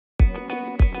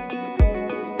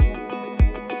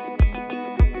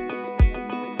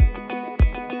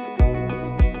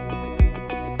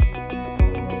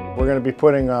We're going to be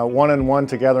putting one and one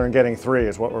together and getting three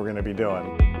is what we're going to be doing.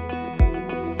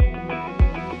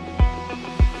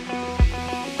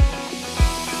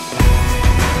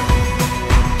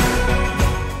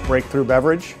 Breakthru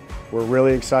Beverage. We're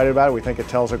really excited about it. We think it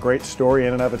tells a great story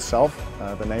in and of itself.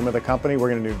 The name of the company,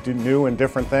 we're going to do new and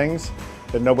different things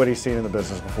that nobody's seen in the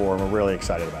business before, and we're really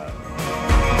excited about it.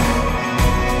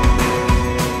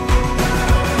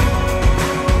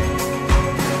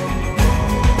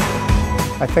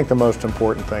 I think the most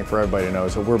important thing for everybody to know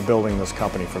is that we're building this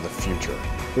company for the future.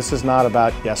 This is not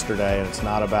about yesterday, and it's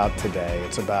not about today.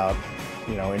 It's about,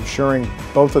 ensuring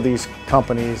both of these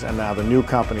companies and now the new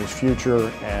company's future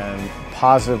and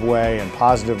positive way and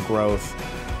positive growth,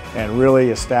 and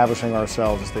really establishing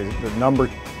ourselves as the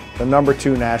number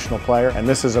two national player. And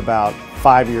this is about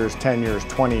 5 years, 10 years,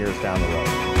 20 years down the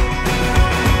road.